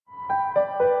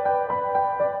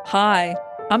Hi,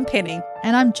 I'm Penny.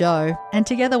 And I'm Jo. And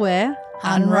together we're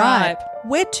Unripe.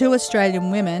 We're two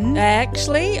Australian women.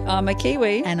 Actually, I'm a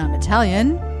Kiwi. And I'm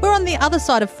Italian. We're on the other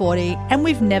side of 40 and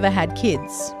we've never had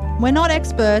kids. We're not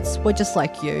experts, we're just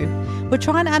like you. We're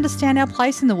trying to understand our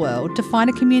place in the world, to find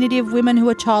a community of women who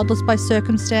are childless by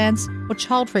circumstance or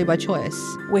child-free by choice.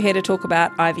 We're here to talk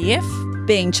about IVF,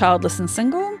 being childless and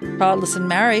single, childless and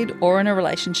married or in a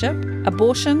relationship,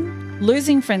 abortion,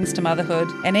 losing friends to motherhood,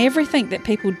 and everything that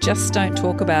people just don't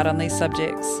talk about on these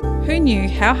subjects. Who knew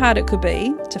how hard it could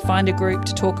be to find a group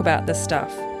to talk about this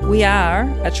stuff? We are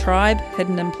a tribe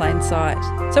hidden in plain sight.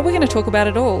 So we're going to talk about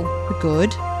it all. The good,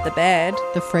 the bad,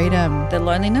 the freedom, the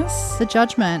loneliness, the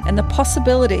judgment, and the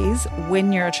possibilities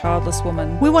when you're a childless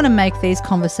woman. We want to make these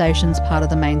conversations part of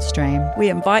the mainstream. We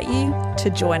invite you to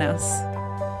join us.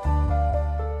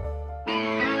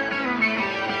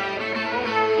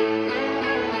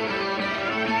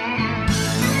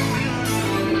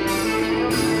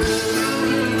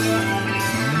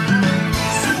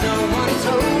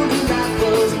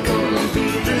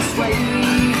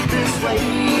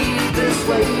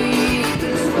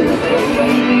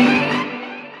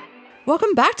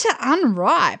 Welcome back to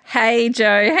Unripe. Hey,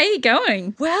 Jo. How you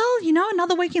going? Well,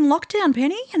 another week in lockdown,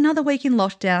 Penny. Another week in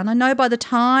lockdown. I know by the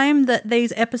time that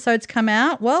these episodes come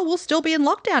out, well, we'll still be in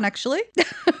lockdown, actually.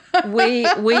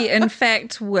 We in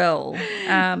fact will,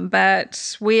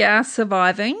 but we are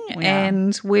surviving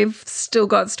and we've still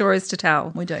got stories to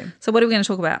tell. We do. So what are we going to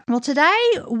talk about? Well, today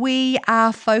we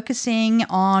are focusing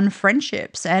on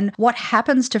friendships and what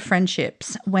happens to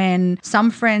friendships when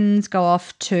some friends go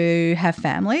off to have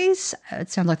families. It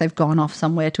sounds like they've gone off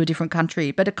somewhere to a different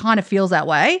country, but it kind of feels that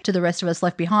way to the rest of us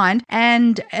left behind.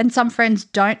 And some friends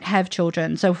don't have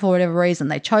children. So for whatever reason,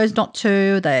 they chose not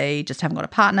to, they just haven't got a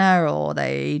partner, or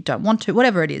they don't want to,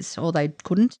 whatever it is, or they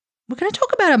couldn't. We're going to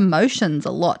talk about emotions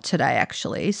a lot today,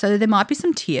 actually. So there might be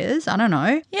some tears. I don't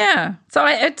know. Yeah. So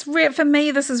for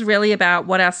me, this is really about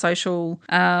what our social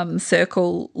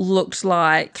circle looked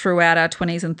like throughout our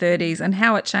 20s and 30s and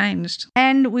how it changed.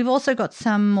 And we've also got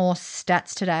some more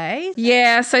stats today.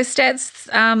 Yeah. So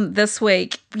stats this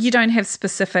week, you don't have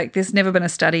specific. There's never been a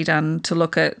study done to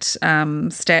look at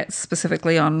stats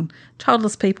specifically on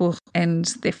childless people and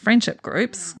their friendship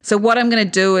groups. So what I'm going to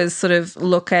do is sort of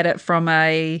look at it from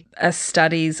a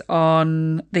studies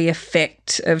on the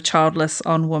effect of childless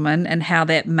on women and how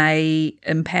that may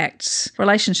impact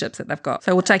relationships that they've got.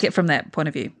 So we'll take it from that point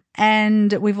of view.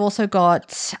 And we've also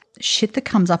got shit that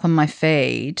comes up on my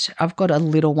feed. I've got a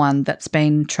little one that's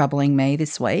been troubling me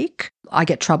this week. I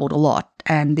get troubled a lot.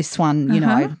 And this one,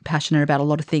 I'm passionate about a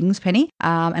lot of things, Penny.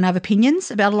 And I have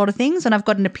opinions about a lot of things. And I've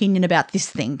got an opinion about this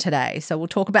thing today. So we'll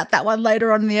talk about that one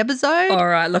later on in the episode. All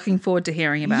right. Looking forward to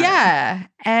hearing about it. Yeah.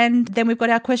 And then we've got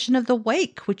our question of the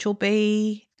week, which will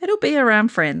be... It'll be around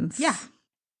friends. Yeah.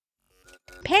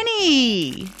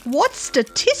 Penny, what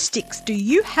statistics do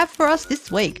you have for us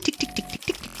this week? Tick, tick, tick, tick,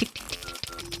 tick, tick, tick, tick, tick,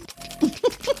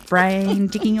 tick. Brain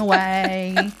ticking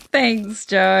away. Thanks,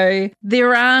 Jo.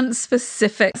 There aren't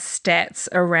specific stats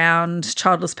around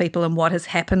childless people and what has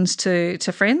happened to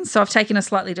friends, so I've taken a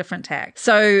slightly different tack.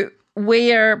 So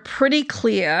we're pretty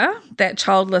clear that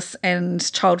childless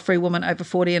and child-free women over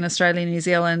 40 in Australia and New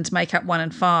Zealand make up 1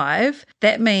 in 5.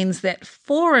 That means that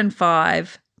 4 in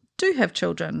 5 do have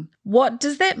children. What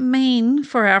does that mean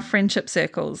for our friendship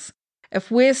circles?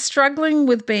 If we're struggling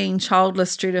with being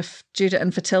childless due to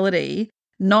infertility,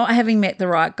 not having met the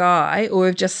right guy, or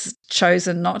we've just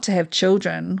chosen not to have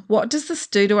children, what does this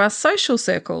do to our social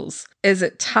circles? Is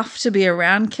it tough to be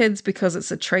around kids because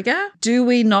it's a trigger? Do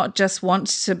we not just want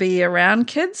to be around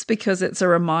kids because it's a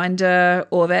reminder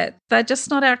or that they're just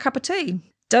not our cup of tea?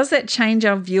 Does that change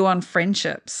our view on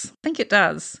friendships? I think it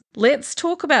does. Let's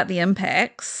talk about the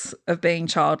impacts of being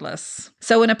childless.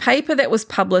 So in a paper that was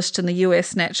published in the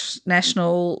US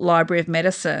National Library of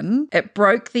Medicine, it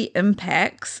broke the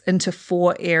impacts into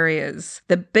 4 areas.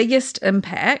 The biggest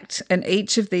impact in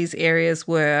each of these areas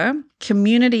were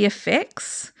community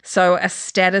effects, so a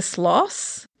status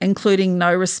loss, including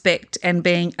no respect and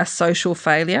being a social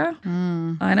failure.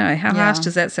 I know, how harsh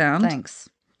does that sound? Thanks.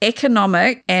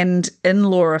 Economic and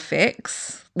in-law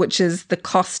effects, which is the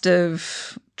cost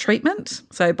of treatment,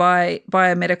 so by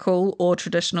biomedical or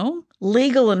traditional.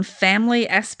 Legal and family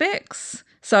aspects,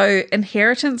 so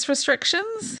inheritance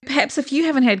restrictions. Perhaps if you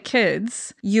haven't had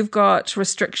kids, you've got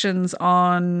restrictions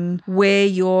on where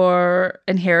your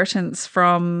inheritance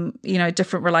from,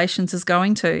 different relations is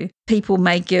going to. people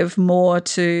may give more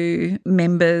to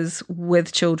members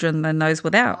with children than those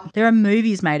without. There are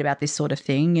movies made about this sort of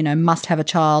thing, you know, must have a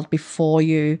child before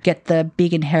you get the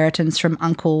big inheritance from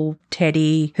Uncle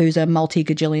Teddy, who's a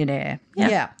multi-gajillionaire.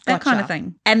 Yeah, that kind of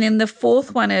thing. And then the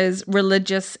fourth one is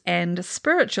religious and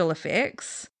spiritual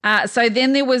effects. So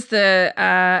then there was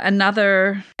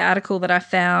another article that I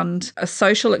found, A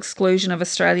Social Exclusion of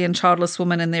Australian Childless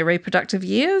Women in Their Reproductive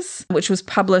Years, which was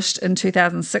published in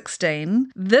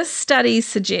 2016. This study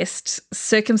suggests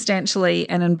circumstantially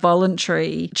and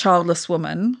involuntary childless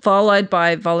women, followed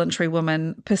by voluntary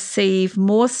women, perceive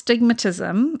more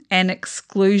stigmatism and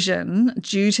exclusion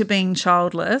due to being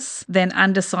childless than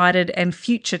undecided and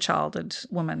future childed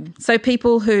women. So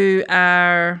people who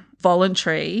are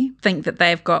voluntary think that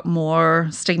they've got more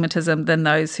stigmatism than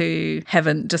those who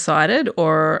haven't decided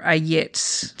or are yet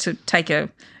to take a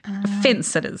fence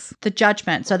sitters. The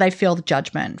judgment. So they feel the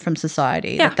judgment from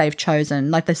society that they've chosen,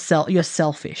 like you're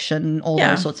selfish and all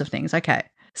those sorts of things. Okay.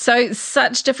 So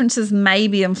such differences may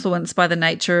be influenced by the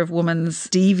nature of women's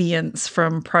deviance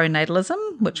from pronatalism,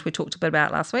 which we talked a bit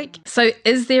about last week. So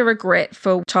is there regret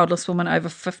for childless women over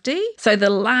 50? So the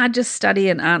largest study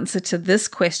in answer to this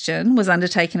question was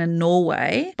undertaken in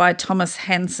Norway by Thomas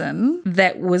Hansen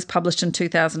that was published in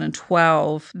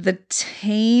 2012. The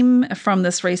team from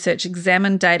this research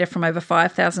examined data from over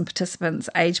 5,000 participants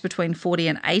aged between 40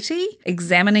 and 80,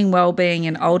 examining well-being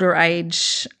in older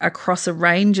age across a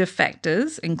range of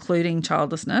factors, including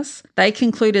childlessness. They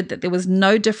concluded that there was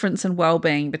no difference in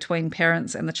well-being between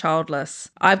parents and the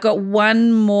childless. I've got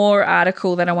one more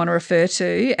article that I want to refer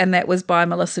to, and that was by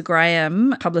Melissa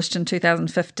Graham, published in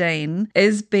 2015.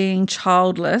 Is being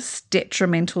childless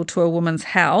detrimental to a woman's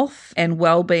health and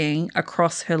well-being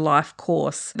across her life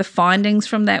course? The findings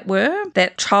from that were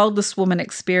that childless women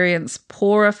experience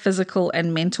poorer physical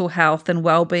and mental health and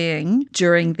well-being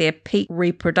during their peak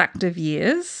reproductive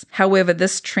years. However,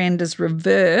 this trend is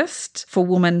reversed for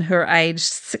women who are aged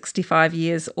 65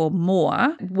 years or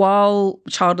more. While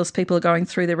childless people are going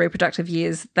through their reproductive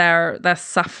years, they're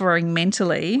suffering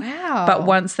mentally. Wow. But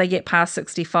once they get past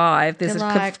 65,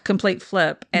 there's complete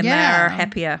flip and they're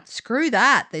happier. Screw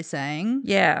that, they're saying.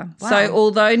 Yeah. Wow. So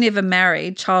although never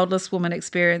married, childless women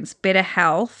experience better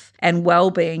health and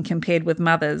well-being compared with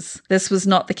mothers. This was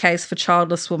not the case for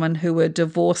childless women who were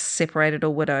divorced, separated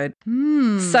or widowed.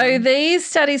 So these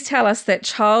studies tell us that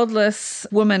childless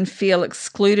women feel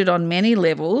excluded on many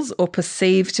levels or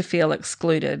perceive to feel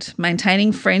excluded.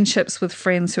 Maintaining friendships with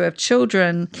friends who have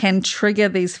children can trigger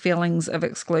these feelings of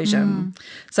exclusion.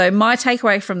 So my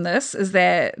takeaway from this is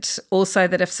that also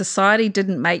that if society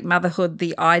didn't make motherhood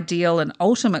the ideal and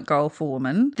ultimate goal for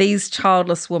women, these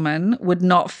childless women would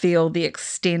not feel the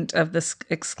extent of this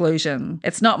exclusion.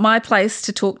 It's not my place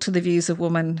to talk to the views of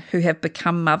women who have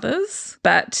become mothers,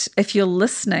 but if you're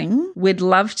listening, we'd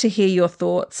love to hear your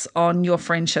thoughts on your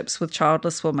friendships with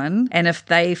childless women and if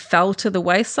they fell to the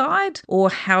wayside or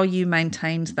how you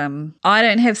maintained them. I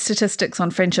don't have statistics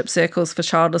on friendship circles for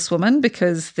childless women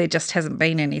because there just hasn't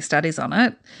been any studies on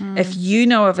it. If you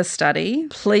know of a study,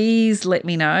 please let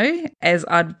me know, as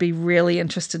I'd be really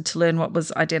interested to learn what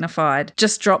was identified.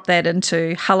 Just drop that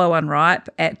into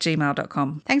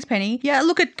hellounripe@gmail.com. Thanks, Penny. Yeah,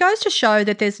 look, it goes to show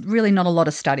that there's really not a lot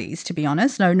of studies, to be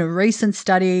honest. No recent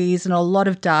studies and a lot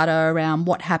of data around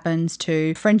what happens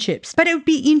to friendships. But it would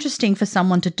be interesting for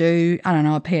someone to do, I don't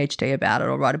know, a PhD about it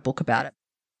or write a book about it.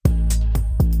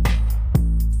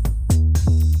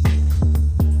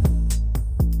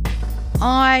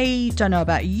 I don't know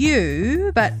about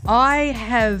you, but I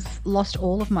have lost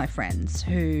all of my friends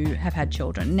who have had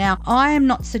children. Now, I am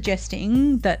not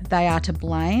suggesting that they are to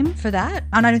blame for that.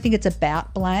 And I don't think it's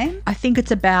about blame. I think it's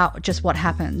about just what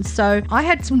happens. So I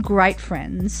had some great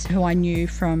friends who I knew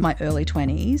from my early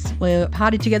 20s. We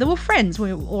partied together. We're friends.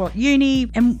 We were all at uni.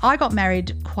 And I got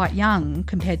married quite young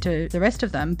compared to the rest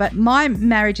of them. But my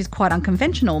marriage is quite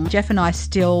unconventional. Jeff and I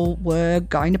still were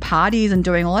going to parties and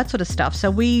doing all that sort of stuff.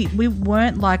 So we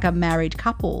weren't like a married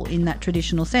couple in that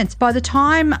traditional sense. By the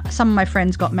time some of my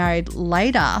friends got married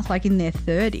later, like in their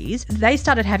 30s, they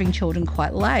started having children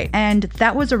quite late. And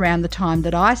that was around the time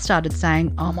that I started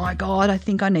saying, oh my God, I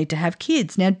think I need to have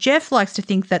kids. Now, Jeff likes to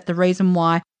think that the reason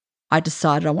why I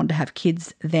decided I wanted to have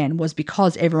kids then was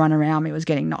because everyone around me was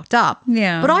getting knocked up.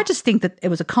 Yeah. But I just think that it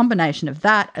was a combination of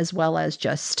that as well as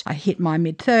just I hit my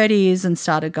mid-30s and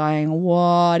started going,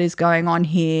 what is going on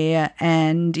here?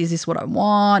 And is this what I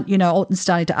want? You know, and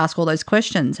starting to ask all those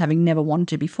questions, having never wanted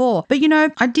to before. But, you know,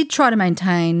 I did try to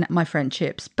maintain my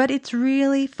friendships, but it's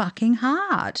really fucking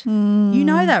hard. You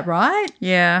know that, right?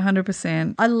 Yeah,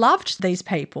 100%. I loved these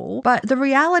people, but the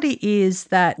reality is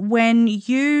that when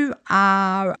you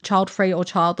are childless child-free or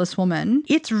childless woman,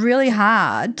 it's really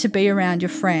hard to be around your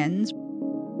friends.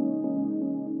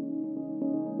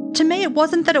 To me, it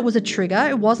wasn't that it was a trigger.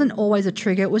 It wasn't always a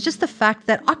trigger. It was just the fact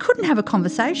that I couldn't have a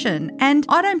conversation. And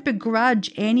I don't begrudge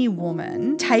any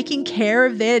woman taking care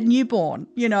of their newborn,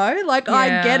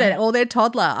 I get it, or their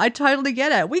toddler. I totally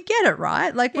get it. We get it,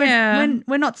 right? Like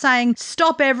we're not saying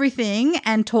stop everything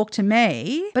and talk to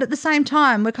me. But at the same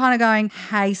time, we're kind of going,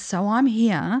 hey, so I'm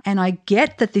here and I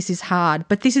get that this is hard,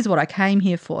 but this is what I came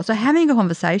here for. So having a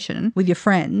conversation with your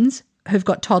friends who've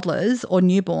got toddlers or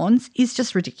newborns is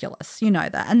just ridiculous. You know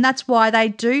that. And that's why they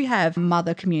do have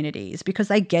mother communities, because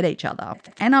they get each other.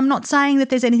 And I'm not saying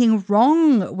that there's anything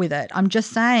wrong with it. I'm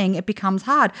just saying it becomes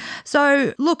hard.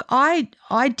 So look, I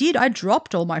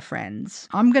dropped all my friends.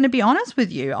 I'm going to be honest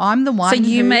with you. I'm the one So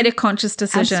you made a conscious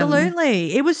decision.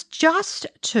 Absolutely. It was just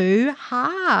too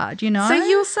hard, So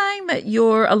you're saying that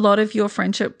a lot of your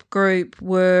friendship group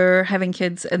were having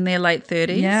kids in their late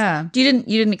 30s? Yeah. You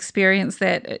didn't experience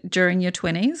that during your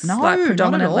 20s? No,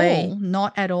 predominantly?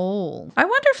 Not at all. I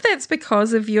wonder if that's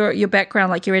because of your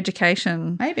background, like your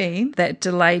education. Maybe. That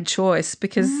delayed choice,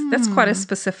 because that's quite a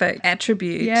specific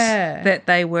attribute that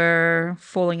they were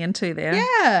falling into there.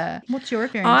 Yeah. What's your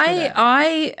experience with it?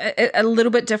 I a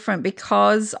little bit different,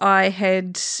 because I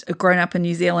had grown up in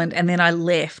New Zealand and then I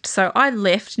left. So I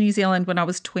left New Zealand when I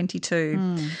was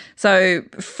 22. So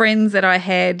friends that I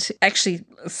had, actually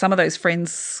some of those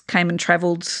friends came and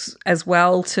travelled as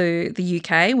well to the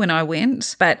UK when I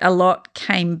went, but a lot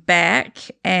came back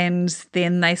and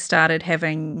then they started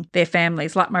having their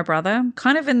families, like my brother,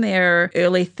 kind of in their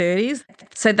early 30s.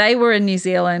 So they were in New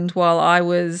Zealand while I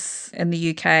was in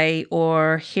the UK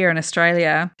or here in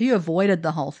Australia. You avoided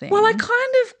the whole thing. Well, I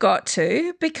kind of got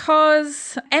to,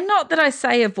 because, and not that I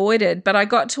say avoided, but I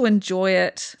got to enjoy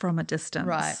it from a distance.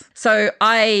 Right. So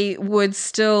I would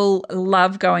still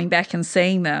love going back and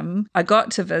seeing them. I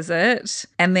got to visit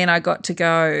and then I got to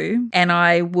go, and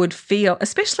I would feel,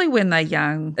 especially when they're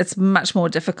young, it's much more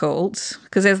difficult,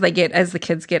 because as the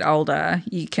kids get older,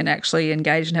 you can actually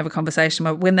engage and have a conversation.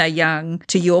 But when they're young,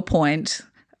 to your point,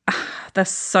 they're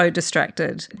so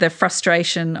distracted. The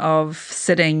frustration of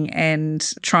sitting and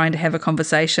trying to have a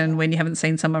conversation when you haven't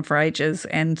seen someone for ages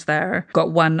and they're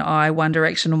got one eye one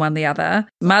direction and one the other.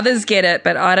 Mothers get it,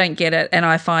 but I don't get it. And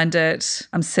I find it,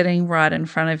 I'm sitting right in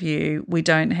front of you. We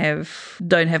don't have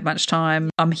much time.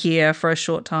 I'm here for a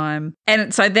short time.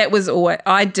 And so that was always,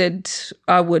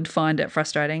 I would find it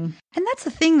frustrating. And that's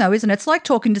the thing though, isn't it? It's like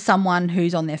talking to someone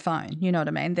who's on their phone. You know what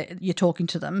I mean? That you're talking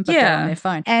to them, but they're on their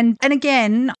phone. And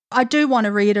again, I do want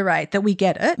to reiterate that we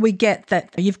get it. We get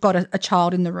that you've got a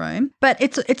child in the room, but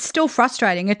it's still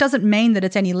frustrating. It doesn't mean that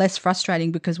it's any less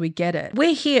frustrating because we get it.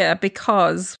 We're here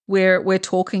because we're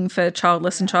talking for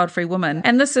childless and child-free women.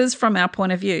 And this is from our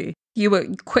point of view. You were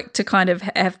quick to kind of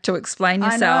have to explain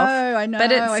yourself. I know.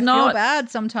 But I feel bad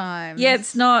sometimes. Yeah,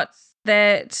 it's not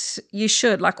that you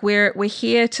should. Like, we're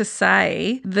here to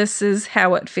say this is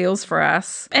how it feels for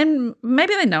us. And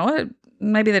maybe they know it,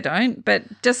 maybe they don't, but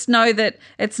just know that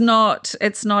it's not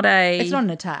an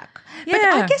attack. Yeah. But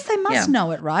I guess they must know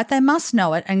it, right? They must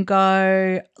know it and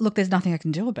go, look, there's nothing I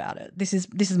can do about it. This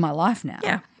is my life now.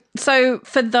 Yeah. So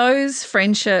for those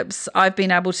friendships, I've been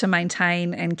able to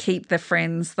maintain and keep the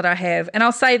friends that I have. And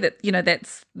I'll say that,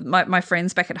 that's my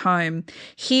friends back at home.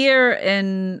 Here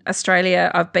in Australia,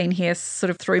 I've been here sort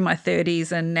of through my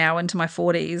 30s and now into my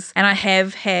 40s. And I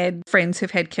have had friends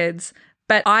who've had kids.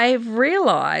 But I've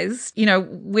realised,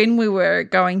 when we were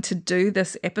going to do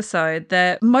this episode,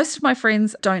 that most of my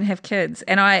friends don't have kids.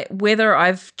 And whether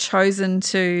I've chosen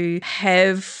to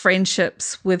have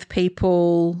friendships with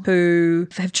people who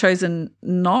have chosen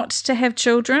not to have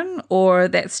children, or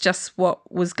that's just what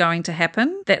was going to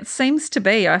happen, that seems to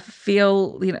be, I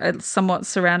feel, somewhat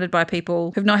surrounded by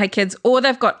people who've not had kids, or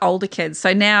they've got older kids.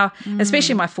 So now,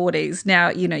 especially in my 40s, now,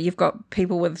 you've got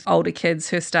people with older kids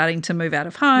who are starting to move out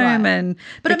of home and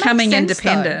becoming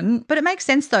independent. But it makes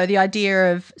sense, though, the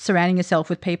idea of surrounding yourself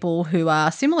with people who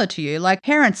are similar to you. Like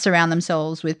parents surround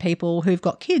themselves with people who've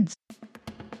got kids.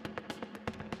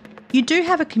 You do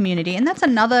have a community, and that's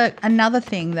another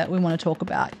thing that we want to talk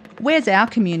about. Where's our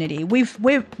community?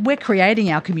 We're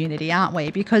creating our community, aren't we?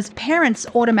 Because parents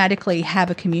automatically have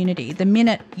a community. The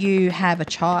minute you have a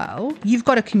child, you've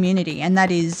got a community, and that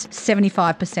is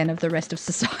 75% of the rest of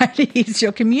society is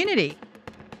your community.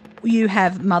 You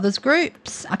have mothers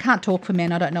groups. I can't talk for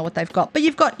men. I don't know what they've got. But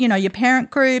you've got, your parent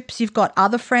groups. You've got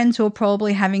other friends who are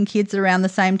probably having kids around the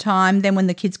same time. Then when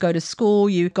the kids go to school,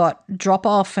 you've got drop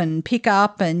off and pick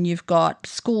up, and you've got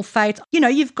school fates.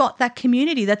 You've got that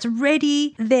community that's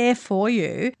ready there for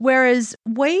you. Whereas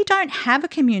we don't have a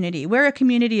community. We're a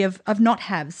community of not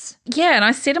haves. Yeah, and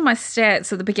I said in my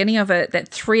stats at the beginning of it that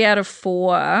 3 out of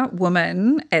 4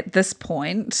 women at this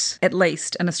point, at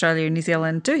least in Australia and New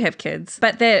Zealand, do have kids,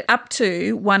 but that up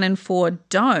to 1 in 4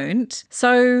 don't.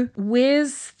 So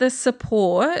where's the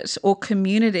support or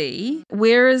community?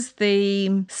 Where is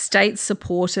the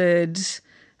state-supported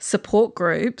support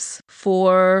groups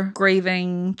for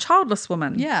grieving childless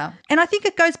women? Yeah. And I think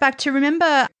it goes back to,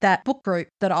 remember that book group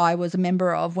that I was a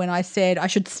member of when I said I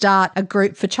should start a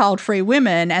group for child-free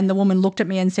women, and the woman looked at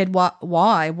me and said,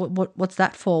 why? What's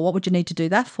that for? What would you need to do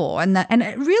that for? And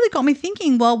it really got me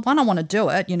thinking, well, one, I want to do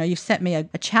it. You've set me a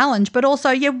challenge, but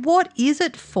also, what is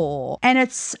it for? And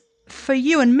it's for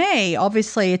you and me,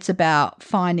 obviously, it's about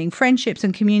finding friendships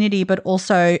and community, but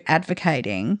also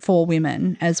advocating for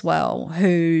women as well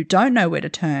who don't know where to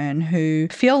turn, who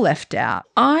feel left out.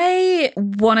 I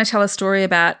want to tell a story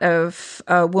about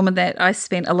a woman that I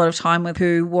spent a lot of time with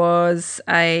who was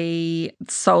a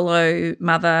solo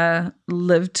mother,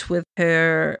 lived with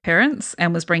her parents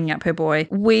and was bringing up her boy.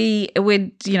 We'd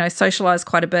socialised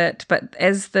quite a bit, but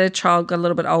as the child got a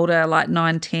little bit older, like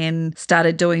 9, 10,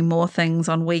 started doing more things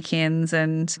on weekends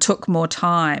and took more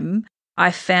time, I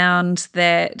found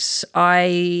that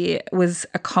I was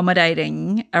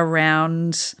accommodating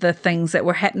around the things that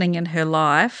were happening in her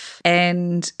life,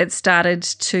 and it started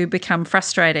to become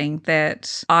frustrating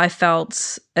that I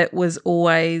felt it was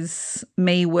always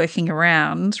me working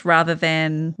around rather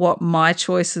than what my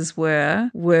choices were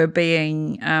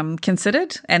being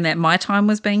considered, and that my time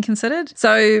was being considered.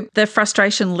 So the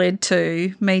frustration led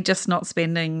to me just not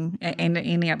spending and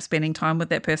ending up spending time with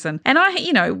that person.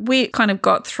 And we kind of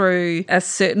got through a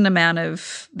certain amount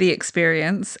of the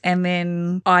experience, and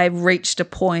then I reached a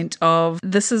point of,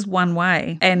 this is one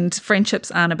way, and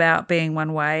friendships aren't about being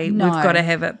one way. No. We've got to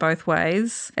have it both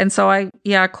ways. And so I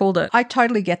called it. I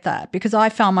totally get that, because I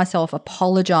found myself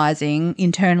apologising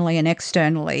internally and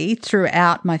externally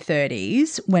throughout my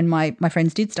 30s when my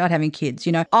friends did start having kids.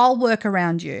 I'll work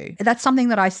around you. That's something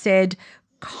that I said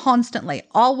constantly.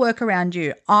 I'll work around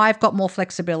you. I've got more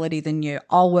flexibility than you.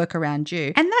 I'll work around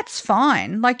you. And that's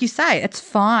fine. Like you say, it's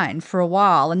fine for a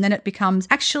while. And then it becomes,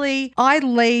 actually, I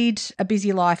lead a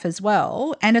busy life as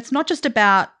well. And it's not just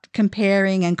about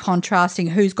comparing and contrasting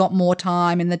who's got more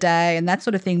time in the day and that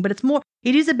sort of thing, but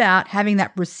it is about having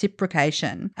that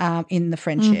reciprocation in the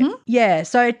friendship. Mm-hmm. Yeah,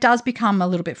 so it does become a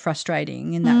little bit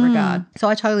frustrating in that regard. So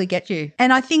I totally get you.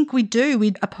 And I think we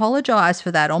apologise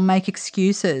for that or make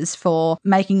excuses for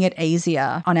making it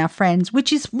easier on our friends,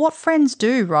 which is what friends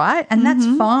do, right? And that's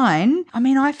fine. I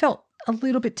mean, I felt a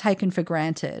little bit taken for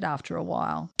granted after a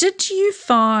while. Did you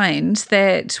find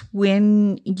that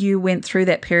when you went through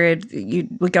that period, you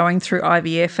were going through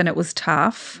IVF and it was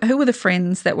tough? Who were the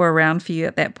friends that were around for you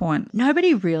at that point?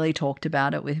 Nobody really talked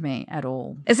about it with me at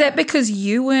all. Is that because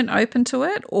you weren't open to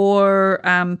it, or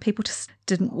people just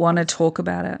didn't want to talk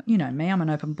about it? You know me, I'm an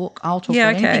open book. I'll talk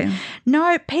about anything.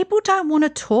 No, people don't want to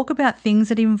talk about things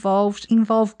that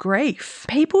involve grief.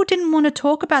 People didn't want to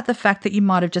talk about the fact that you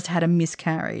might have just had a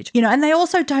miscarriage, and they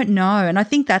also don't know. And I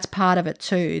think that's part of it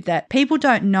too, that people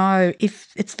don't know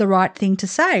if it's the right thing to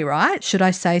say, right? Should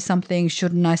I say something?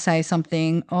 Shouldn't I say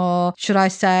something? Or should I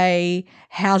say,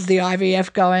 how's the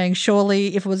IVF going?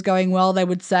 Surely if it was going well,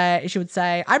 she would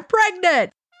say, I'm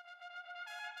pregnant.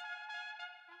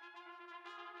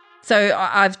 So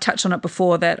I've touched on it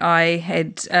before that I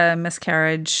had a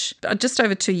miscarriage just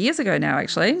over 2 years ago now,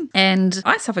 actually. And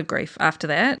I suffered grief after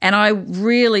that. And I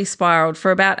really spiraled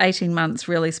for about 18 months,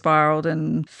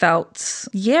 and felt,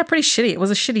 pretty shitty. It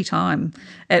was a shitty time.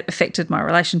 It affected my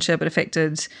relationship. It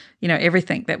affected,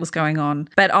 everything that was going on.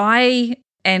 But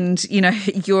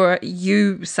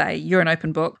you say you're an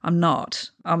open book. I'm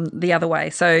not. I'm the other way.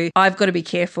 So I've got to be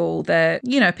careful that,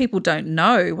 people don't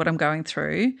know what I'm going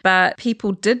through, but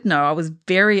people did know. I was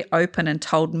very open and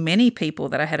told many people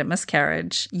that I had a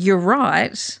miscarriage. You're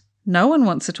right. No one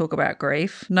wants to talk about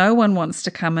grief. No one wants to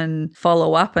come and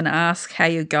follow up and ask how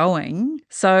you're going.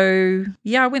 So,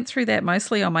 I went through that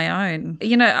mostly on my own.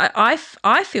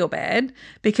 I feel bad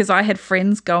because I had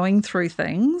friends going through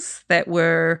things that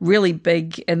were really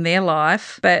big in their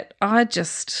life, but I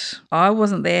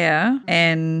wasn't there,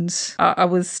 and I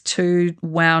was too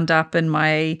wound up in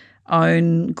my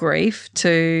own grief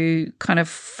to kind of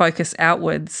focus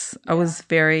outwards. I was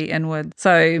very inward.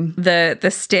 So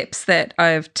the steps that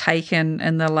I've taken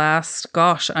in the last,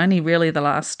 only really the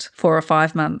last 4 or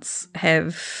 5 months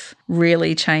have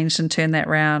really changed and turned that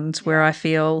round, where I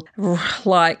feel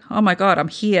like, oh my God, I'm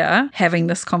here having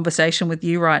this conversation with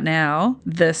you right now.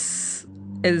 This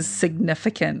is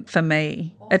significant for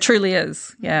me. It truly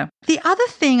is. Yeah. The other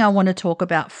thing I want to talk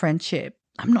about friendship,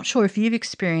 I'm not sure if you've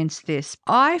experienced this.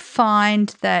 I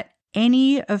find that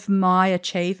any of my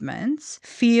achievements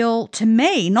feel to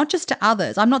me, not just to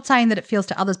others, I'm not saying that it feels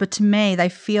to others, but to me, they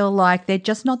feel like they're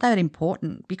just not that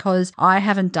important because I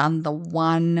haven't done the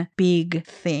one big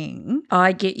thing.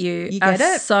 I get you. You get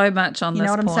it? So much on this point.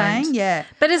 You know what I'm saying? Yeah.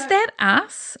 But is that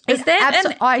us? Is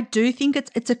that I do think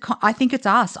I think it's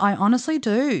us. I honestly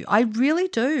do. I really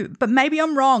do. But maybe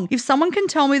I'm wrong. If someone can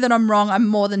tell me that I'm wrong, I'm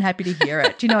more than happy to hear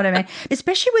it. Do you know what I mean?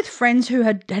 Especially with friends who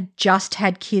had just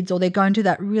had kids, or they're going through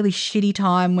that really shitty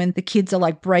time when the kids are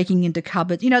like breaking into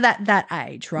cupboards. You know, that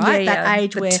age, right? Yeah, that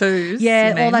age the where twos,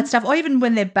 all that stuff. Or even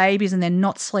when they're babies and they're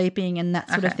not sleeping and that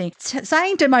sort of thing.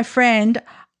 Saying to my friend,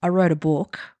 I wrote a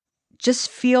book, just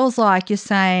feels like you're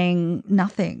saying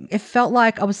nothing. It felt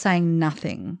like I was saying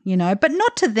nothing, you know, but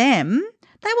not to them.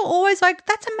 They were always like,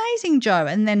 that's amazing, Jo,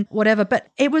 and then whatever. But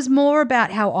it was more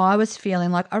about how I was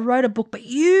feeling, like I wrote a book, but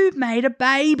you made a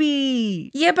baby.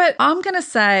 Yeah, but I'm going to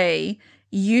say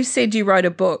you said you wrote a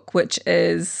book, which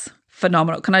is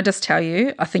phenomenal. Can I just tell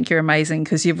you, I think you're amazing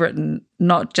because you've written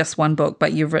not just one book,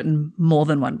 but you've written more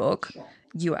than one book.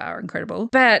 You are incredible.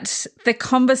 But the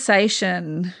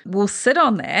conversation will sit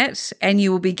on that and you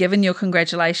will be given your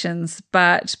congratulations.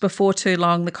 But before too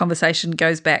long, the conversation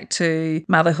goes back to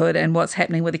motherhood and what's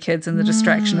happening with the kids and the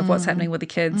distraction of what's happening with the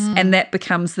kids. And that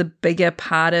becomes the bigger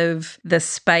part of the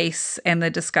space and the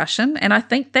discussion. And I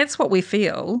think that's what we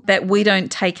feel, that we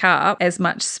don't take up as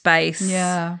much space.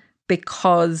 Yeah.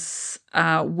 Because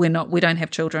we don't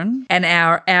have children and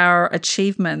our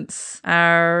achievements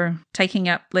are taking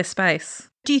up less space.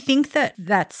 Do you think that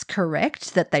that's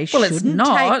correct, that they shouldn't it's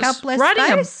not. take up less Writing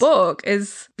space? a book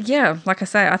is, like I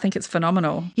say, I think it's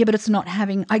phenomenal. Yeah, but it's not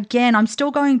having, again, I'm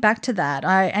still going back to that.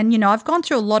 I've gone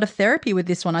through a lot of therapy with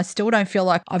this one. I still don't feel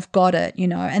like I've got it,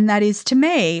 and that is, to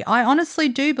me, I honestly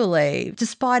do believe,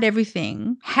 despite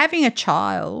everything, having a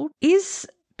child is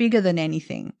bigger than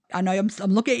anything. I know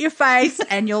I'm looking at your face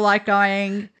and you're like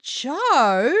going,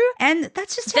 Jo, and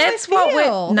that's just how I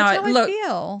feel. I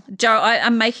feel. Jo,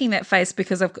 I'm making that face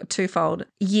because I've got twofold.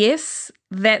 Yes,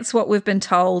 that's what we've been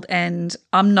told, and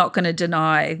I'm not going to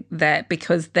deny that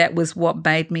because that was what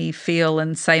made me feel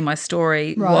and say my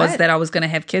story was that I was going to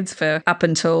have kids for up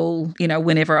until,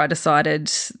 whenever I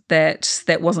decided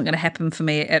that wasn't going to happen for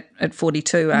me at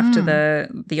 42 after the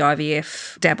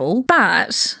IVF dabble.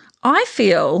 But I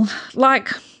feel like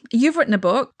you've written a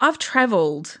book. I've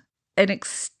travelled an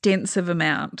extensive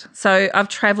amount. So I've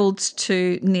travelled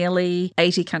to nearly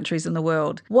 80 countries in the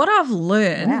world. What I've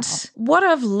learned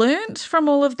from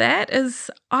all of that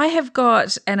is I have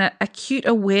got an acute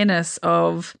awareness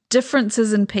of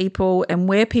differences in people and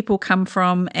where people come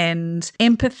from, and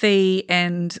empathy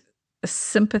and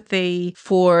sympathy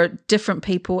for different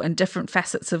people and different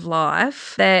facets of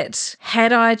life, that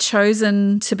had I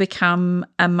chosen to become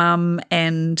a mum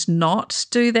and not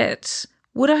do that,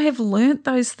 would I have learnt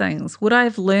those things? Would I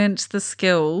have learnt the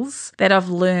skills that I've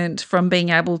learnt from being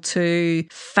able to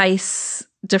face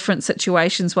different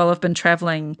situations while I've been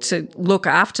traveling, to look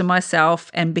after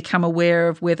myself and become aware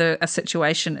of whether a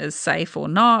situation is safe or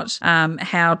not,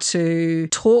 how to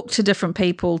talk to different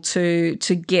people to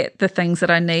get the things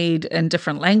that I need in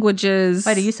different languages.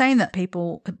 Wait, are you saying that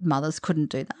mothers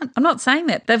couldn't do that? I'm not saying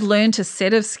that. They've learned a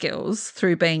set of skills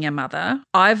through being a mother.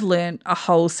 I've learned a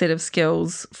whole set of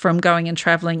skills from going and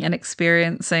traveling and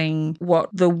experiencing what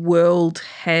the world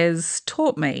has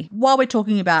taught me. While we're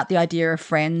talking about the idea of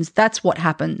friends, that's what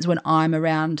happens when I'm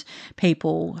around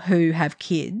people who have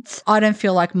kids. I don't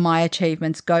feel like my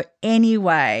achievements go any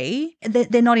way.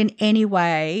 They're not in any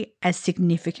way as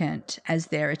significant as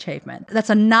their achievement. That's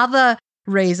another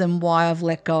reason why I've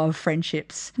let go of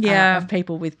friendships of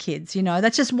people with kids.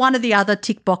 That's just one of the other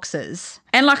tick boxes.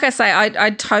 And like I say,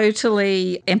 I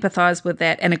totally empathise with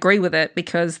that and agree with it,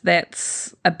 because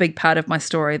that's a big part of my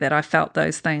story, that I felt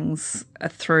those things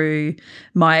through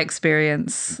my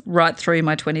experience right through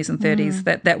my 20s and 30s,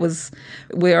 that was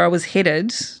where I was headed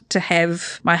to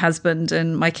have my husband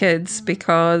and my kids,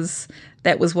 because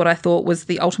that was what I thought was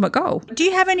the ultimate goal. Do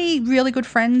you have any really good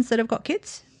friends that have got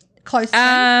kids? Close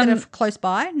friends that are close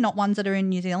by, not ones that are in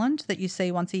New Zealand that you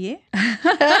see once a year?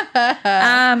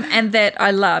 And that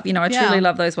I love. I truly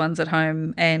love those ones at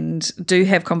home and do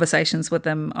have conversations with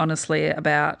them, honestly,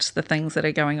 about the things that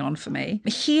are going on for me.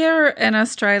 Here in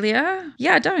Australia,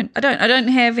 I don't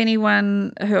have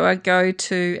anyone who I go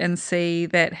to and see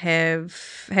that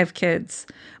have kids.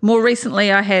 More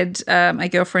recently, I had a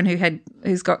girlfriend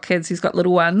who's got kids, who's got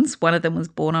little ones. One of them was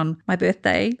born on my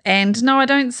birthday. And no, I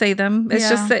don't see them. It's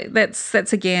just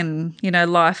that's again,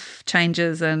 life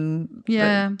changes and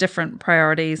different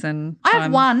priorities and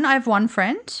time. I have one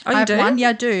friend. Oh, you do? One. Yeah,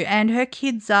 I do. And her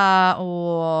kids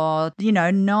are,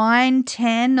 9,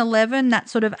 10, 11, that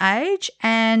sort of age.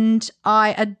 And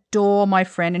I adore my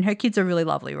friend, and her kids are really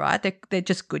lovely, right? They're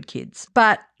just good kids.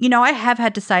 But, I have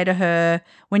had to say to her,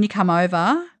 when you come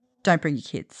over, don't bring your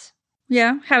kids.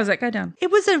 Yeah. How does that go down?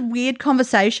 It was a weird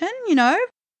conversation,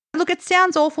 Look, it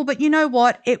sounds awful, but you know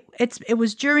what? It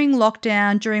was during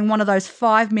lockdown, during one of those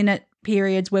 5-minute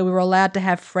periods where we were allowed to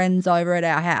have friends over at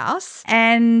our house.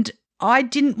 And I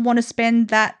didn't want to spend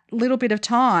that little bit of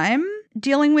time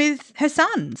dealing with her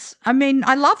sons. I mean,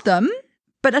 I love them,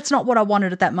 but that's not what I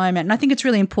wanted at that moment. And I think it's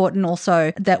really important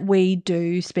also that we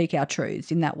do speak our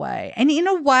truths in that way, and in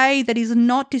a way that is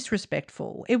not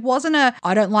disrespectful. It wasn't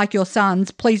I don't like your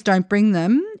sons, please don't bring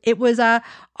them. It was I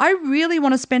really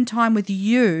want to spend time with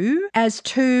you as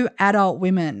two adult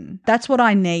women. That's what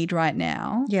I need right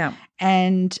now. Yeah.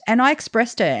 And I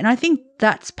expressed it. And I think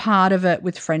that's part of it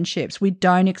with friendships. We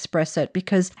don't express it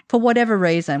because for whatever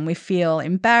reason, we feel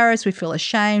embarrassed, we feel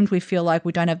ashamed, we feel like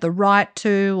we don't have the right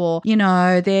to, or,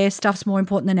 their stuff's more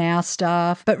important than our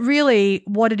stuff. But really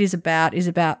what it is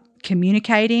about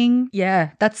communicating.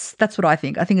 Yeah, that's what I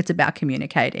think. I think it's about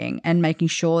communicating and making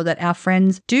sure that our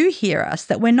friends do hear us,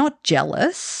 that we're not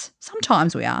jealous.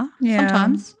 Sometimes we are,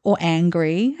 sometimes, or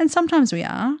angry, and sometimes we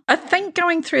are. I think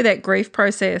going through that grief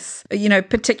process,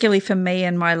 particularly for me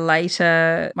in my late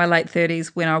 30s,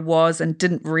 when I was and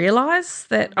didn't realise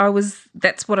that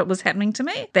that's what it was happening to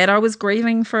me, that I was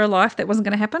grieving for a life that wasn't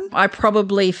going to happen. I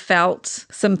probably felt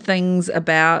some things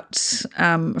about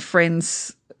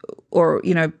friends or,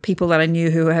 people that I knew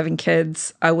who were having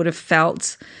kids. I would have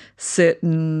felt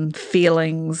certain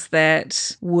feelings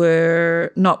that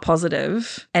were not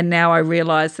positive. And now I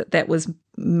realise that was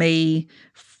me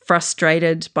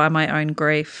frustrated by my own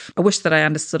grief. I wish that I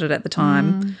understood it at the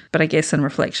time, but I guess in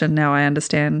reflection now I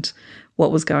understand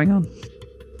what was going on.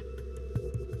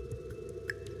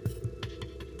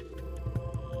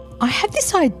 I had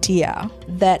this idea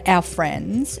that our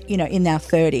friends, in their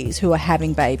 30s who are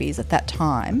having babies at that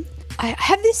time, I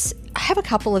have a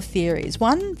couple of theories.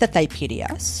 One, that they pity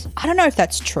us. I don't know if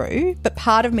that's true, but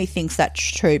part of me thinks that's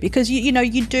true because we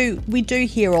do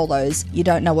hear all those, you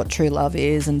don't know what true love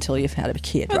is until you've had a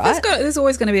kid, right? There's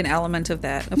always going to be an element of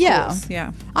that, of course.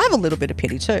 Yeah. I have a little bit of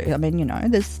pity too. I mean,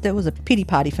 there was a pity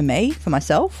party for me, for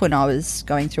myself, when I was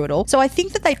going through it all. So I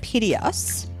think that they pity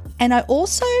us. And I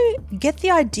also get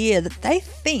the idea that they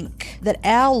think that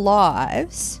our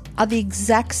lives are the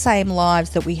exact same lives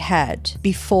that we had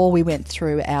before we went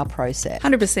through our process.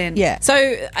 100%. Yeah. So,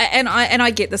 and I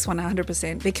get this one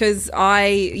 100% because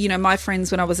my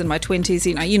friends when I was in my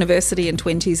 20s, university and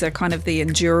 20s are kind of the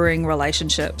enduring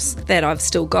relationships that I've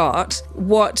still got.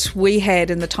 What we had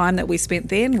in the time that we spent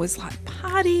then was like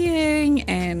partying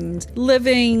and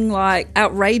living like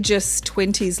outrageous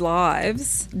 20s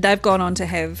lives. They've gone on to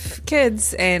have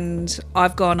kids and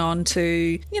I've gone on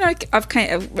to,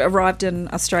 I've arrived in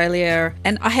Australia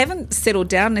and I haven't settled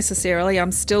down necessarily.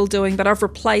 I'm still doing, but I've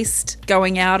replaced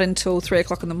going out until 3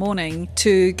 o'clock in the morning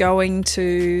to going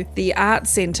to the art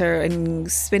centre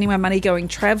and spending my money going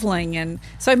travelling. And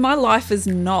so my life is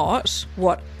not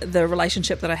what the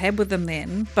relationship that I had with them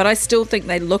then, but I still think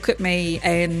they look at me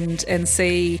and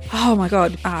see, oh my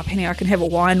God, Penny, I can have a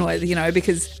wine with,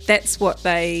 because that's what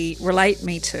they relate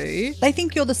me to. They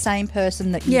think you're the same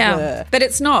person that you were. But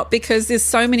it's not, because there's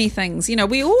so many things,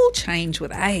 we all change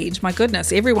with age. My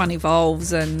goodness, everyone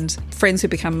evolves, and friends who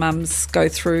become mums go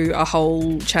through a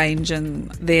whole change in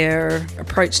their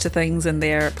approach to things and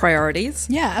their priorities.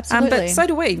 Yeah, absolutely. But so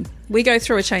do we. We go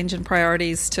through a change in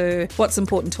priorities to what's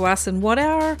important to us and what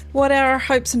our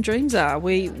hopes and dreams are.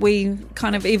 We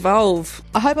kind of evolve.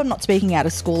 I hope I'm not speaking out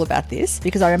of school about this,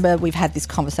 because I remember we've had this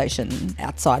conversation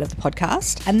outside of the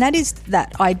podcast, and that is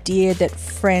that idea that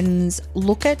friends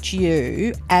look at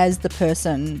you as the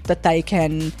person that they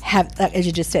can have, as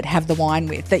you just said, have the wine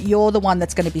with, that you're the one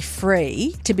that's going to be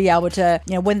free to be able to,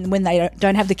 when they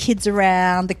don't have the kids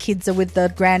around, the kids are with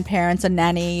the grandparents, a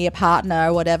nanny, a partner,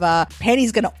 or whatever,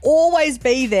 Penny's going to always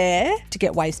be there to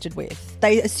get wasted with.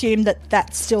 They assume that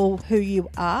that's still who you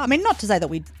are. I mean, not to say that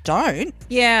we don't.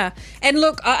 Yeah. And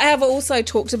look, I have also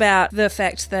talked about the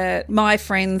fact that my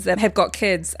friends that have got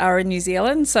kids are in New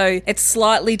Zealand. So it's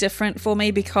slightly different for me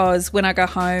because when I go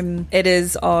home, it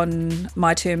is on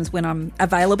my terms when I'm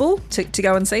available to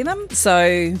go and see them.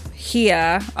 So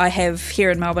here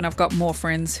in Melbourne, I've got more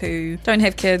friends who don't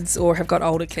have kids or have got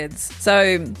older kids.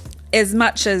 So as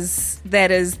much as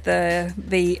that is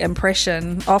the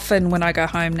impression, often when I go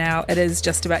home now, it is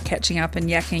just about catching up and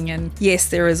yakking. And yes,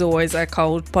 there is always a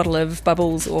cold bottle of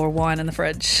bubbles or wine in the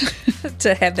fridge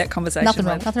to have that conversation.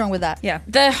 Nothing wrong with that. Yeah.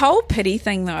 The whole pity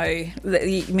thing, though, that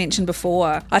you mentioned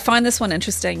before, I find this one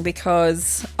interesting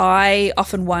because I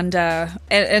often wonder,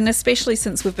 and especially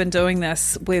since we've been doing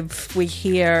this, we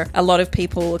hear a lot of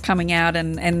people coming out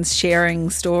and sharing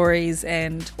stories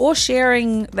or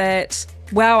sharing that,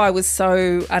 wow, I was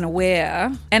so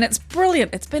unaware. And it's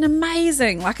brilliant. It's been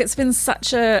amazing. Like, it's been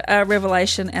such a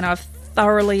revelation, and I've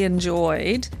thoroughly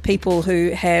enjoyed people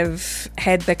who have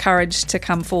had the courage to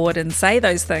come forward and say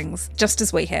those things, just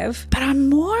as we have. But I'm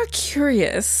more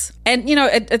curious, and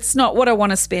it's not what I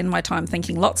want to spend my time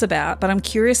thinking lots about, but I'm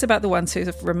curious about the ones who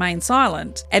have remained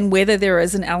silent and whether there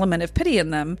is an element of pity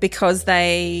in them because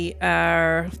they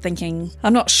are thinking,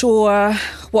 I'm not sure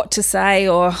what to say,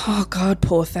 or, oh God,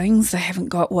 poor things, they haven't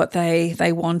got what they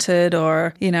wanted,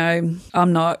 or,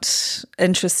 I'm not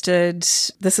interested,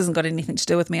 this hasn't got anything to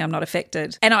do with me, I'm not affected.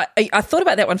 And I thought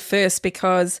about that one first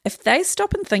because if they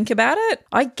stop and think about it,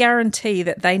 I guarantee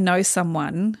that they know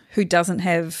someone who doesn't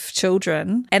have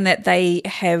children and that they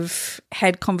have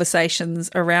had conversations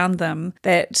around them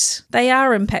that they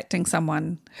are impacting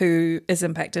someone who is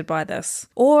impacted by this.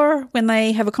 Or when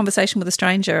they have a conversation with a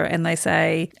stranger and they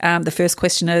say, the first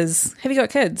question is, have you got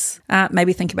kids?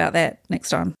 Maybe think about that next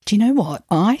time. Do you know what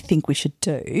I think we should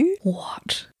do?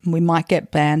 What? We might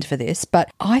get banned for this, but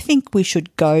I think we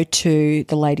should go to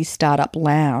the Ladies Startup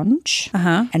Lounge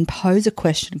and pose a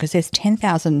question, because there's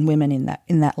 10,000 women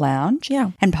in that lounge.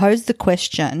 Yeah. And pose the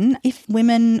question, if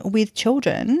women with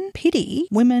children pity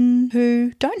women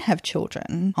who don't have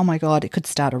children, oh my God, it could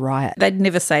start a riot. They'd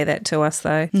never say that to us,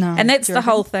 though. No. And that's the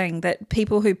whole thing, that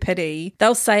people who pity,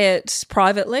 they'll say it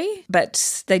privately,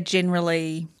 but they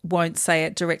generally won't say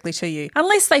it directly to you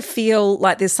unless they feel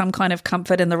like there's some kind of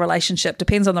comfort in the relationship.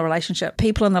 Depends on the relationship.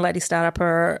 People in the Lady Startup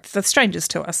are the strangers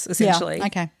to us, essentially. Yeah,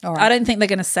 okay, all right. I don't think they're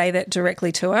going to say that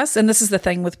directly to us. And this is the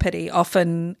thing with pity.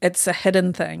 Often it's a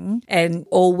hidden thing and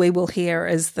all we will hear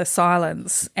is the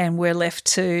silence, and we're left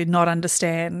to not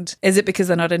understand. Is it because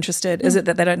they're not interested? Is it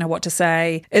that they don't know what to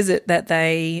say? Is it that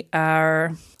they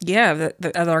are, they're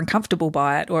uncomfortable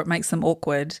by it, or it makes them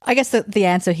awkward? I guess the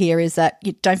answer here is that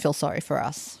you don't feel sorry for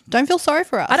us. Don't feel sorry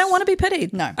for us. I don't want to be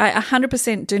pitied. No. I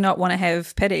 100% do not want to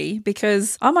have pity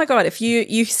because, oh my God, if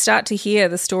you start to hear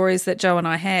the stories that Joe and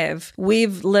I have,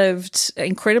 we've lived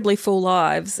incredibly full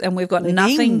lives and we've got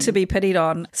nothing to be pitied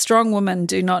on. Strong women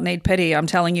do not need pity, I'm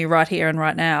telling you right here and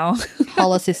right now.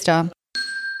 Holla, sister.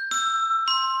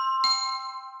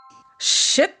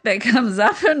 Shit that comes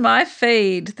up in my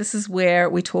feed. This is where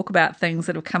we talk about things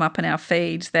that have come up in our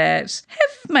feed that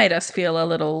have made us feel a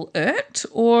little irked,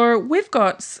 or we've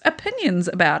got opinions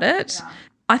about it. Yeah.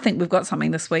 I think we've got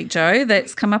something this week, Joe,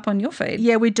 that's come up on your feed.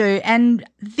 Yeah, we do. And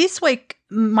this week,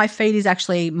 my feed is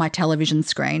actually my television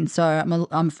screen. So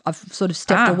I've sort of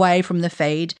stepped away from the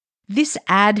feed. This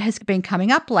ad has been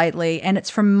coming up lately, and it's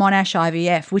from Monash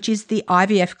IVF, which is the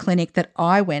IVF clinic that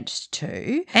I went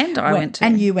to. And I went to.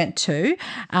 And you went to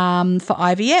for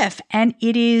IVF. And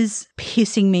it is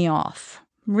pissing me off.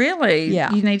 Really?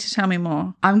 Yeah. You need to tell me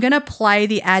more. I'm going to play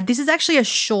the ad. This is actually a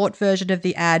short version of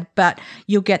the ad, but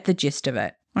you'll get the gist of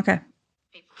it. Okay.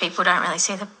 People don't really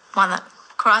see the one that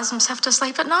cries himself to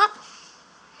sleep at night.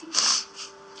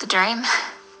 The dream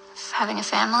of having a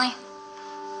family.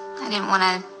 I didn't want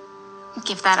to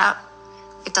give that up.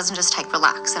 It doesn't just take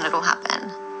relax and it'll happen.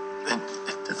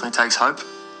 It definitely takes hope.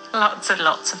 Lots and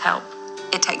lots of help.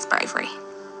 It takes bravery.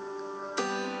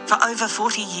 For over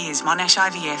 40 years, Monash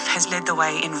IVF has led the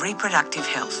way in reproductive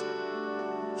health.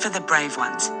 For the brave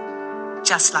ones,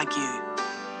 just like you.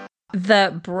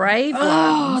 The brave ones.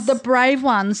 Oh, the brave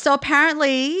ones. So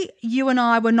apparently you and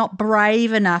I were not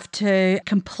brave enough to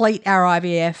complete our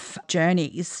IVF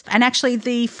journeys. And actually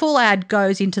the full ad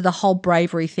goes into the whole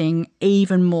bravery thing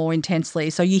even more intensely.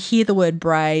 So you hear the word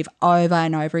brave over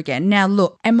and over again. Now,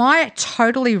 look, am I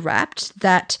totally rapt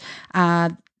that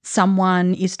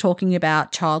someone is talking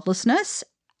about childlessness?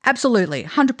 Absolutely,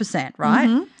 100%,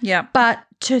 right? Yeah. But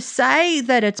to say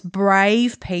that it's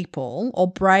brave people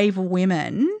or brave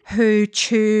women who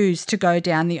choose to go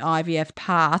down the IVF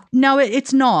path, no,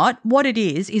 it's not. What it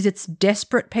is it's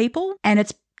desperate people, and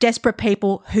it's desperate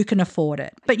people who can afford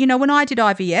it. But, you know, when I did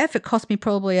IVF, it cost me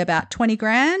probably about 20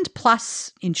 grand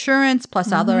plus insurance,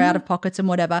 plus other out-of-pockets and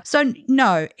whatever. So,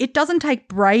 no, it doesn't take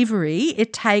bravery.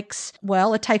 It takes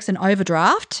an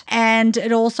overdraft, and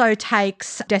it also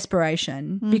takes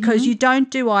desperation because you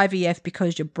don't do IVF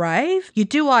because you're brave. You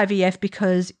do IVF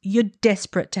because you're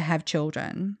desperate to have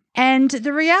children. And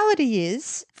the reality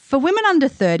is, for women under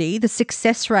 30, the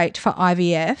success rate for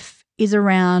IVF is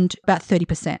around about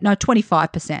 30%. No,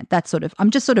 25%. I'm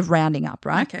just sort of rounding up,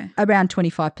 right? Okay. Around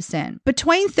 25%.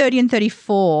 Between 30 and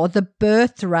 34, the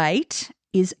birth rate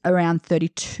is around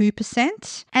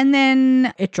 32%. And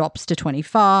then it drops to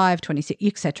 25, 26,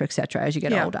 et cetera, as you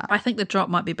get older. I think the drop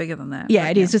might be bigger than that. Yeah,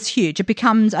 it is. It's huge. It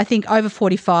becomes, I think, over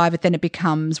 45, then it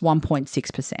becomes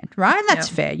 1.6%, right? And that's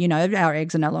fair. You know, our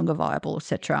eggs are no longer viable,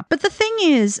 etc. But the thing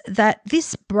is that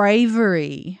this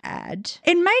bravery ad,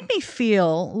 it made me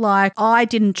feel like I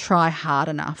didn't try hard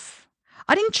enough.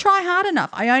 I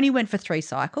only went for 3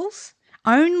 cycles.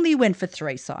 I only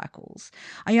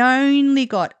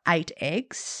got 8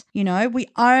 eggs. You know, we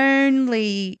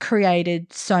only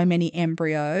created so many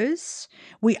embryos.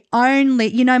 My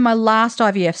last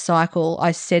IVF cycle,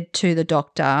 I said to the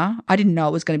doctor, I didn't know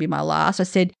it was going to be my last. I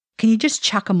said, can you just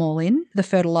chuck them all in, the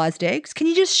fertilized eggs? Can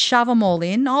you just shove them all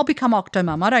in? I'll become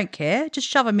Octomum. I don't care. Just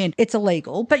shove them in. It's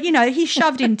illegal. But, you know, he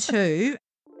shoved in 2.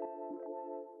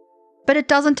 But it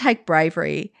doesn't take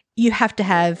bravery. You have to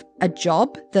have a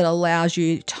job that allows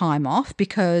you time off,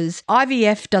 because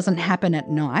IVF doesn't happen at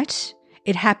night.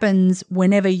 It happens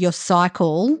whenever your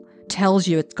cycle tells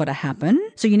you it's got to happen.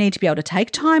 So you need to be able to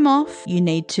take time off. You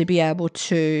need to be able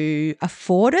to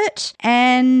afford it,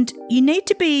 and you need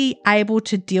to be able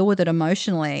to deal with it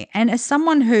emotionally. And as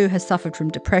someone who has suffered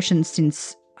from depression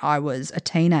since I was a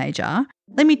teenager,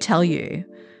 let me tell you,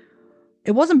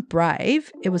 it wasn't brave.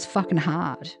 It was fucking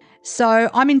hard. So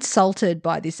I'm insulted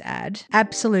by this ad,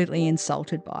 absolutely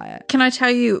insulted by it. Can I tell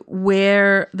you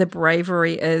where the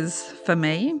bravery is for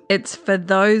me? It's for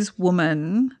those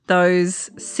women, those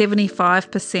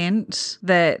 75%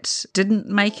 that didn't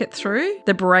make it through,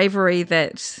 the bravery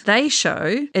that they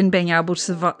show in being able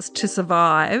to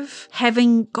survive,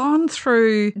 having gone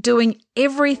through doing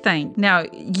everything. Now,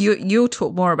 you'll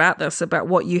talk more about this, about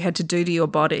what you had to do to your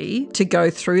body to go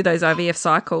through those IVF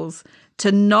cycles, to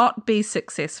not be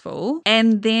successful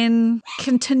and then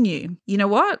continue. You know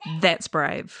what? That's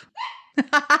brave.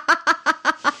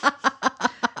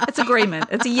 It's agreement.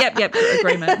 It's a yep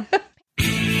agreement.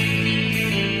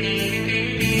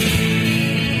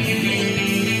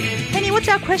 Penny, what's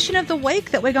our question of the week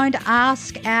that we're going to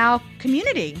ask our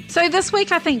community? So this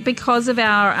week, I think because of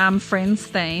our Friends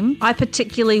theme, I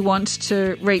particularly want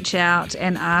to reach out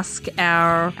and ask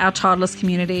our childless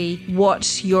community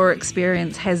what your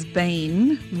experience has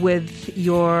been with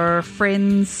your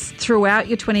friends throughout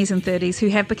your 20s and 30s who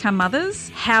have become mothers.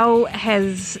 How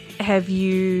have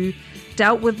you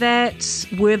dealt with that?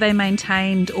 Were they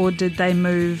maintained, or did they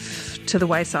move to the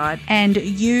wayside? And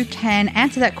you can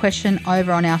answer that question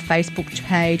over on our Facebook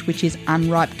page, which is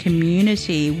Unripe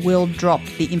Community. We'll drop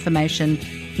the information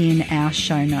in our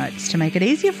show notes to make it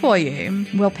easier for you.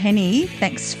 Well, Penny,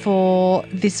 thanks for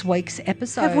this week's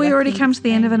episode. Have we already come to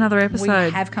the end of another episode?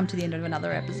 We have come to the end of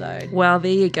another episode. Well,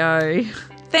 there you go.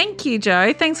 Thank you,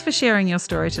 Jo. Thanks for sharing your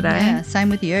story today. Yeah, same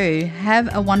with you.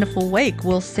 Have a wonderful week.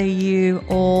 We'll see you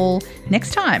all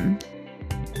next time.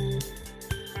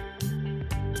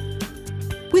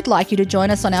 We'd like you to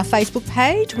join us on our Facebook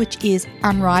page, which is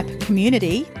Unripe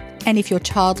Community. And if you're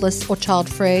childless or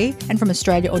child-free and from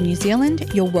Australia or New Zealand,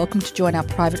 you're welcome to join our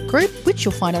private group, which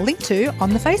you'll find a link to on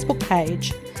the Facebook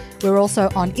page. We're also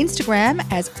on Instagram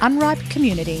as Unripe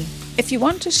Community. If you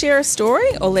want to share a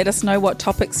story or let us know what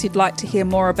topics you'd like to hear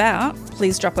more about,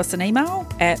 please drop us an email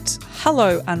at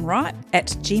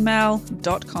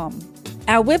hellounripe@gmail.com.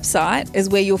 Our website is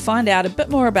where you'll find out a bit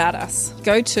more about us.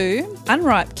 Go to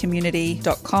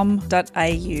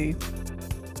unripecommunity.com.au.